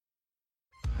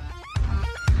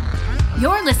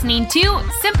You're listening to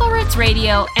Simple Roots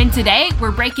Radio, and today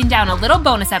we're breaking down a little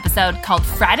bonus episode called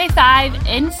Friday 5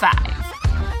 in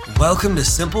 5. Welcome to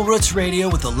Simple Roots Radio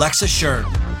with Alexa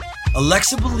Sherm.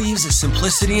 Alexa believes that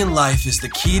simplicity in life is the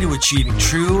key to achieving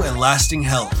true and lasting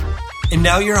health. And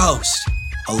now your host,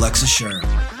 Alexa Sherm.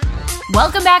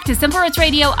 Welcome back to Simple Roots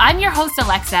Radio. I'm your host,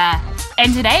 Alexa,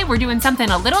 and today we're doing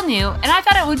something a little new, and I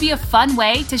thought it would be a fun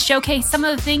way to showcase some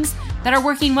of the things that are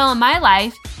working well in my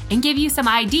life and give you some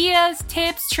ideas,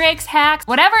 tips, tricks, hacks,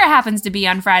 whatever it happens to be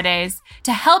on Fridays,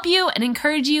 to help you and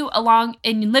encourage you along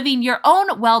in living your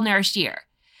own well-nourished year.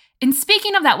 And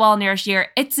speaking of that well-nourished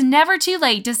year, it's never too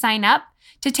late to sign up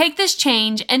to take this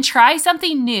change and try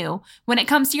something new when it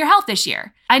comes to your health this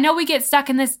year. I know we get stuck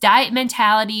in this diet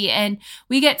mentality and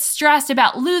we get stressed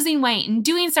about losing weight and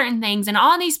doing certain things and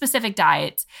on these specific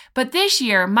diets. But this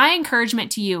year, my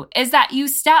encouragement to you is that you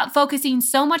stop focusing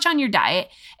so much on your diet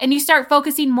and you start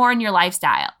focusing more on your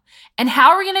lifestyle. And how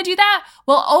are we going to do that?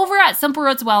 Well, over at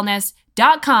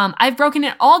simplerootswellness.com, I've broken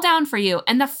it all down for you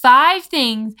and the 5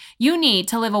 things you need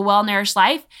to live a well-nourished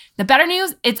life. The better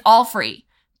news, it's all free.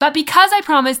 But because I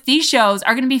promised these shows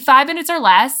are going to be 5 minutes or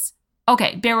less,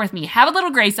 okay, bear with me. Have a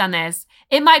little grace on this.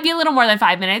 It might be a little more than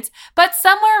 5 minutes, but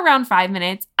somewhere around 5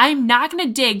 minutes, I'm not going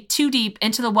to dig too deep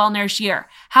into the well-nourished year.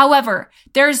 However,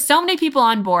 there's so many people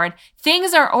on board.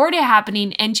 Things are already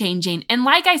happening and changing. And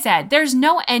like I said, there's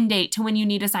no end date to when you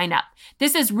need to sign up.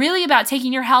 This is really about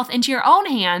taking your health into your own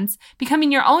hands,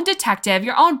 becoming your own detective,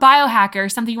 your own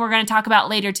biohacker, something we're going to talk about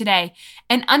later today,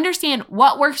 and understand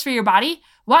what works for your body,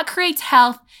 what creates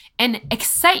health and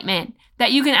excitement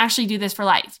that you can actually do this for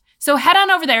life. So head on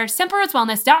over there,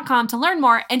 simplerootswellness.com to learn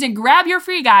more and to grab your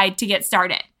free guide to get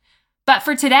started. But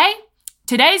for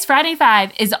today's Friday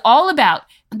 5 is all about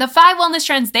the 5 wellness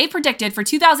trends they predicted for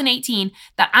 2018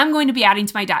 that I'm going to be adding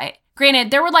to my diet.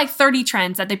 Granted, there were like 30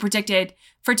 trends that they predicted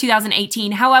for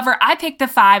 2018. However, I picked the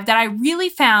 5 that I really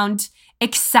found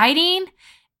exciting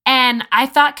and I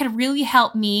thought could really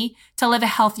help me to live a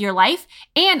healthier life.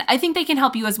 And I think they can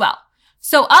help you as well.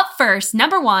 So up first,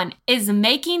 number 1 is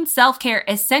making self-care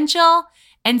essential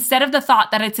instead of the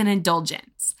thought that it's an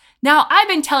indulgence. Now, I've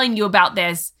been telling you about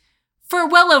this for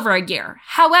well over a year.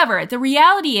 However, the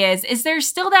reality is there's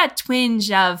still that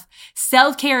twinge of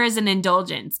self-care as an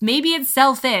indulgence. Maybe it's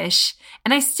selfish.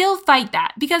 And I still fight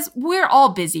that because we're all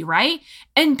busy, right?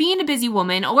 And being a busy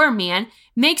woman or a man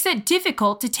makes it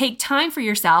difficult to take time for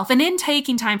yourself. And in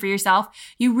taking time for yourself,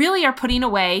 you really are putting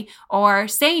away or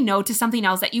saying no to something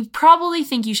else that you probably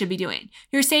think you should be doing.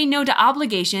 You're saying no to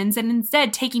obligations and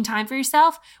instead taking time for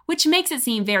yourself, which makes it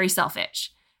seem very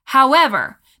selfish.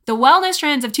 However, the wellness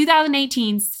trends of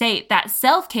 2018 state that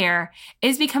self-care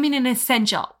is becoming an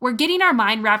essential. We're getting our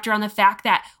mind wrapped around the fact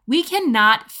that we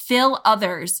cannot fill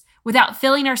others without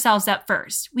filling ourselves up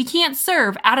first. We can't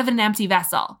serve out of an empty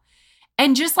vessel.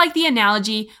 And just like the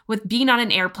analogy with being on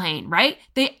an airplane, right?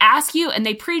 They ask you and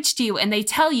they preach to you and they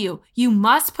tell you, you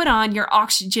must put on your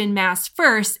oxygen mask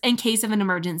first in case of an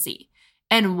emergency.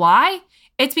 And why?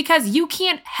 It's because you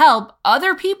can't help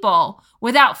other people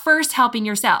without first helping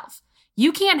yourself.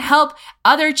 You can't help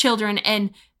other children and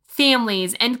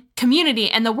families and community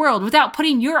and the world without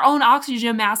putting your own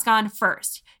oxygen mask on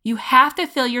first. You have to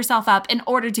fill yourself up in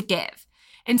order to give.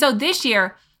 And so this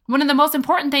year, one of the most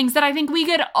important things that I think we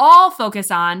could all focus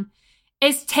on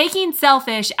is taking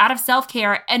selfish out of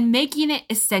self-care and making it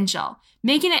essential,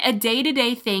 making it a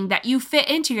day-to-day thing that you fit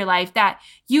into your life, that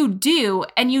you do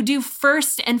and you do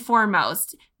first and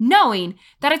foremost, knowing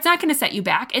that it's not going to set you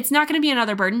back. It's not going to be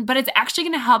another burden, but it's actually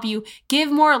going to help you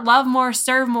give more, love more,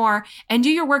 serve more, and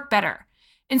do your work better.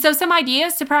 And so some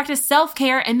ideas to practice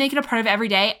self-care and make it a part of every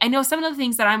day. I know some of the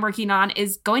things that I'm working on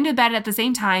is going to bed at the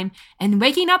same time and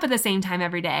waking up at the same time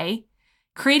every day,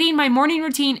 creating my morning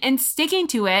routine and sticking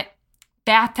to it,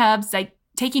 bathtubs, like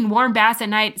taking warm baths at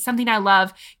night, something I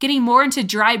love, getting more into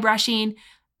dry brushing.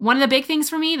 One of the big things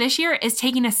for me this year is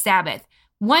taking a Sabbath,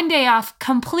 1 day off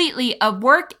completely of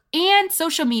work and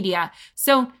social media.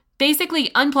 So basically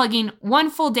unplugging 1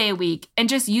 full day a week and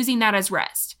just using that as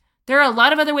rest. There are a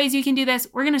lot of other ways you can do this.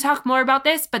 We're going to talk more about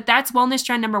this, but that's wellness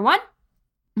trend number 1.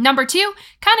 Number 2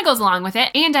 kind of goes along with it,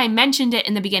 and I mentioned it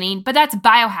in the beginning, but that's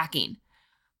biohacking.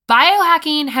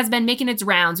 Biohacking has been making its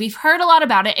rounds. We've heard a lot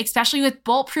about it, especially with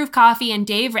Bulletproof Coffee and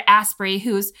Dave Asprey,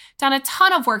 who's done a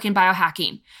ton of work in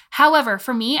biohacking. However,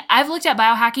 for me, I've looked at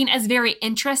biohacking as very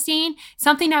interesting,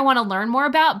 something I want to learn more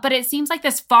about, but it seems like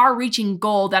this far-reaching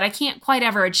goal that I can't quite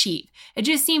ever achieve. It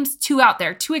just seems too out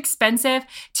there, too expensive,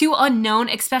 too unknown,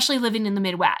 especially living in the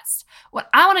Midwest. What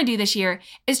I want to do this year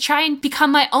is try and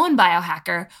become my own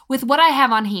biohacker with what I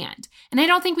have on hand. And I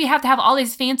don't think we have to have all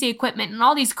this fancy equipment and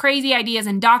all these crazy ideas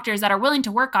and doctors that are willing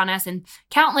to work on us and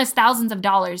countless thousands of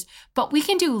dollars, but we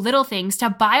can do little things to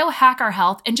biohack our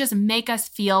health and just make us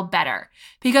feel better.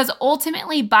 Because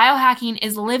ultimately, biohacking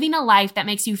is living a life that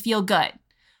makes you feel good.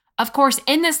 Of course,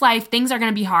 in this life, things are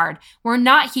going to be hard. We're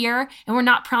not here and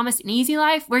we're not promised an easy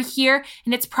life. We're here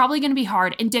and it's probably going to be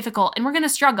hard and difficult and we're going to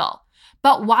struggle.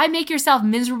 But why make yourself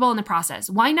miserable in the process?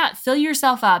 Why not fill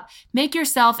yourself up, make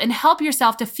yourself and help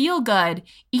yourself to feel good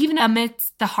even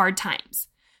amidst the hard times?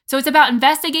 So it's about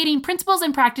investigating principles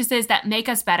and practices that make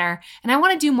us better. And I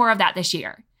want to do more of that this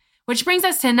year. Which brings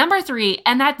us to number 3,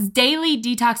 and that's daily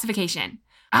detoxification.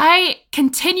 I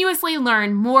continuously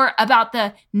learn more about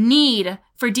the need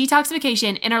for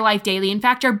detoxification in our life daily. In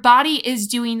fact, our body is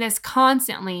doing this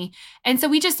constantly. And so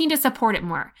we just need to support it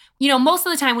more. Most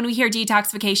of the time when we hear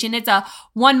detoxification, it's a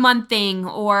 1-month thing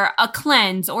or a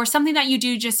cleanse or something that you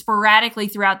do just sporadically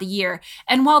throughout the year.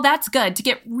 And while that's good to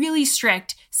get really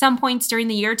strict some points during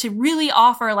the year to really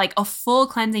offer like a full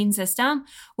cleansing system,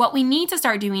 what we need to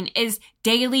start doing is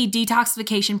daily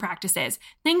detoxification practices,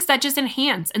 things that just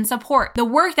enhance and support the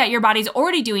work that your body's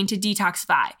already doing to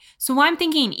detoxify. So I'm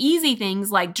thinking easy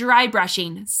things like dry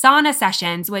brushing, sauna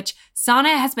sessions, which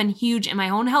sauna has been huge in my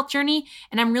own health journey,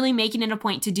 and I'm really making it a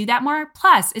point to do that more.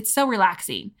 Plus, it's so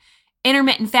relaxing.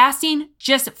 Intermittent fasting,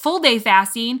 just full day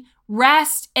fasting,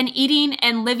 rest, and eating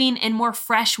and living in more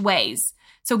fresh ways.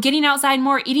 So getting outside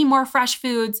more, eating more fresh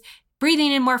foods,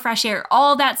 breathing in more fresh air,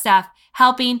 all that stuff,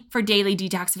 helping for daily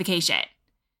detoxification.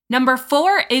 Number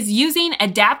 4 is using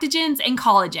adaptogens and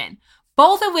collagen,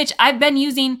 both of which I've been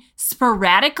using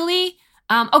sporadically.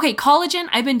 Collagen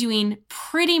I've been doing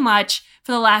pretty much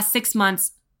for the last 6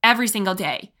 months every single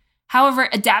day. However,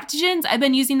 adaptogens, I've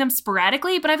been using them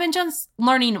sporadically, but I've been just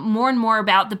learning more and more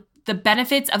about the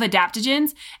benefits of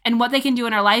adaptogens and what they can do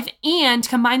in our life, and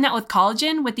combine that with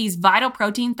collagen, with these vital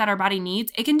proteins that our body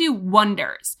needs, it can do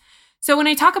wonders. So when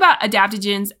I talk about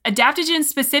adaptogens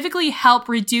specifically help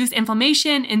reduce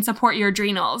inflammation and support your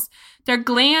adrenals. They're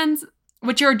glands,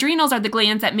 which your adrenals are the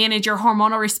glands that manage your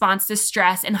hormonal response to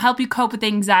stress and help you cope with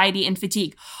anxiety and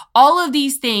fatigue. All of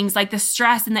these things, like the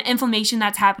stress and the inflammation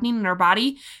that's happening in our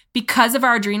body because of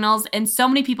our adrenals, and so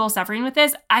many people suffering with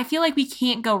this, I feel like we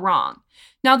can't go wrong.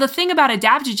 Now, the thing about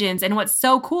adaptogens and what's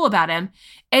so cool about them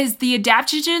is the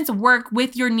adaptogens work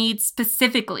with your needs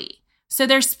specifically. So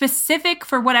they're specific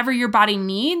for whatever your body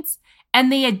needs,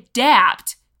 and they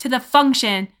adapt to the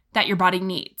function that your body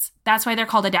needs. That's why they're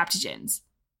called adaptogens.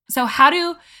 So how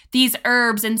do these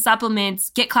herbs and supplements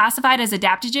get classified as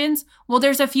adaptogens? Well,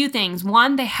 there's a few things.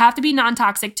 One, they have to be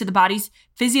non-toxic to the body's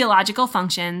physiological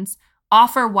functions,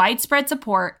 offer widespread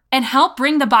support, and help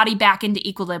bring the body back into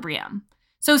equilibrium.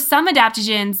 So some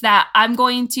adaptogens that I'm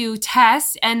going to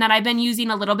test and that I've been using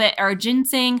a little bit are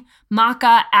ginseng,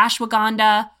 maca,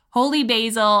 ashwagandha, holy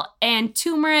basil, and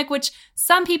turmeric, which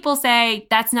some people say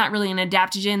that's not really an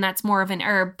adaptogen, that's more of an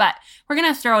herb, but we're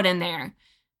going to throw it in there.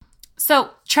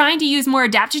 So trying to use more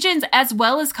adaptogens as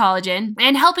well as collagen,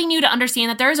 and helping you to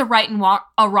understand that there is a right and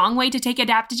a wrong way to take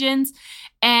adaptogens,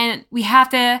 and we have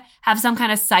to have some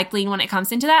kind of cycling when it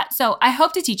comes into that. So I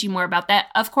hope to teach you more about that,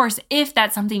 of course, if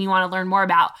that's something you want to learn more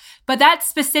about. But that's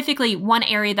specifically one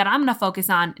area that I'm going to focus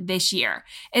on this year,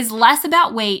 is less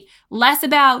about weight, less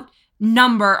about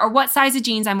number or what size of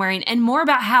jeans I'm wearing, and more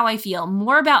about how I feel,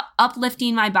 more about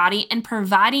uplifting my body and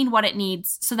providing what it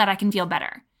needs so that I can feel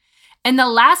better. And the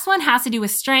last one has to do with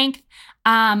strength.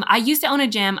 I used to own a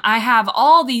gym. I have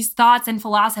all these thoughts and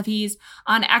philosophies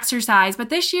on exercise, but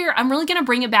this year I'm really going to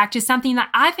bring it back to something that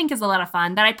I think is a lot of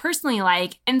fun, that I personally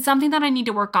like, and something that I need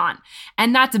to work on.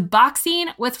 And that's boxing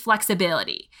with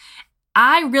flexibility.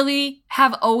 I really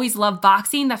have always loved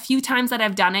boxing. The few times that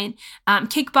I've done it,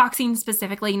 kickboxing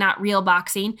specifically, not real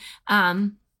boxing,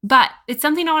 but it's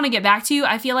something I want to get back to.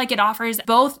 I feel like it offers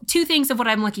both two things of what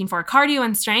I'm looking for, cardio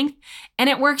and strength, and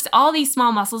it works all these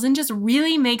small muscles and just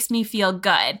really makes me feel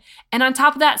good. And on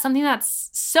top of that, something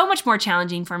that's so much more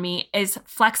challenging for me is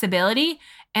flexibility.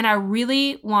 And I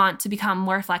really want to become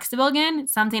more flexible again.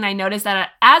 It's something I noticed that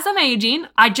as I'm aging,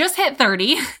 I just hit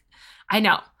 30. I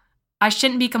know. I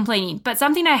shouldn't be complaining, but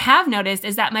something I have noticed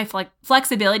is that my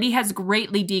flexibility has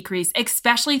greatly decreased,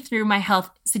 especially through my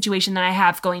health situation that I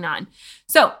have going on.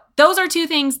 So those are two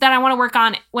things that I want to work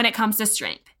on when it comes to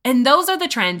strength. And those are the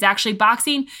trends. Actually,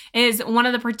 boxing is one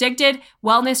of the predicted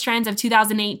wellness trends of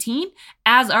 2018,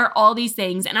 as are all these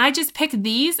things. And I just picked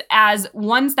these as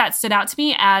ones that stood out to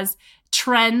me as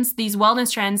trends, these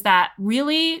wellness trends that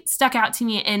really stuck out to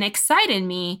me and excited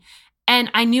me. And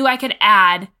I knew I could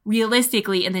add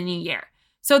realistically in the new year.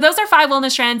 So those are 5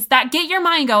 wellness trends that get your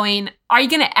mind going. Are you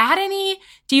going to add any?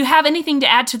 Do you have anything to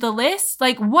add to the list?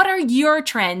 Like, what are your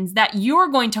trends that you're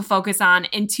going to focus on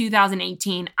in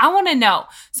 2018? I want to know.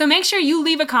 So make sure you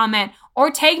leave a comment or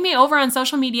tag me over on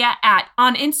social media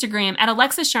on Instagram at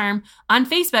Alexa Sherm, on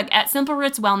Facebook at Simple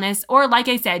Roots Wellness, or like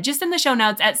I said, just in the show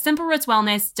notes at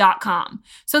simplerootswellness.com.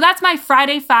 So that's my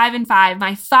Friday 5 and 5,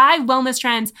 my 5 wellness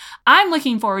trends I'm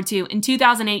looking forward to in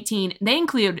 2018. They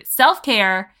include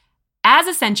self-care, as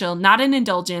essential, not an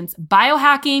indulgence,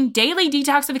 biohacking, daily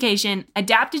detoxification,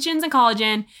 adaptogens and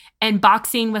collagen, and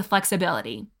boxing with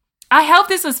flexibility. I hope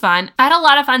this was fun. I had a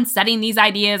lot of fun studying these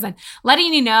ideas and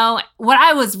letting you know what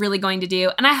I was really going to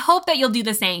do, and I hope that you'll do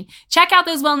the same. Check out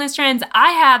those wellness trends.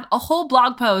 I have a whole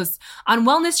blog post on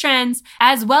wellness trends,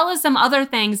 as well as some other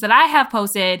things that I have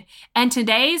posted, and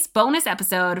today's bonus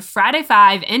episode, Friday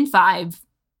 5 and 5,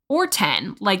 or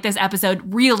 10, like this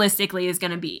episode realistically is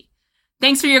going to be.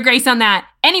 Thanks for your grace on that.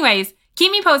 Anyways,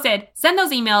 keep me posted, send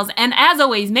those emails, and as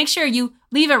always, make sure you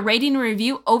leave a rating and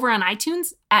review over on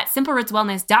iTunes at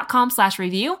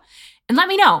simplerootswellness.com/review. And let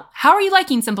me know, how are you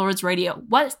liking Simple Roots Radio?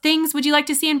 What things would you like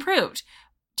to see improved?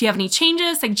 Do you have any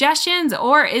changes, suggestions,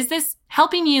 or is this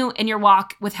helping you in your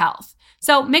walk with health?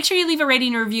 So make sure you leave a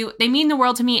rating and review. They mean the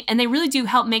world to me, and they really do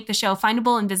help make the show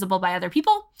findable and visible by other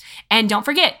people. And don't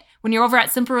forget, when you're over at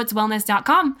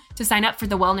simplerootswellness.com to sign up for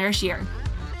the Well Nourished Year.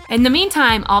 In the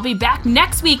meantime, I'll be back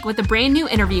next week with a brand new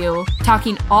interview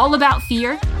talking all about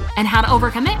fear and how to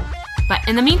overcome it. But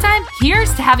in the meantime,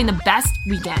 here's to having the best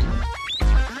weekend.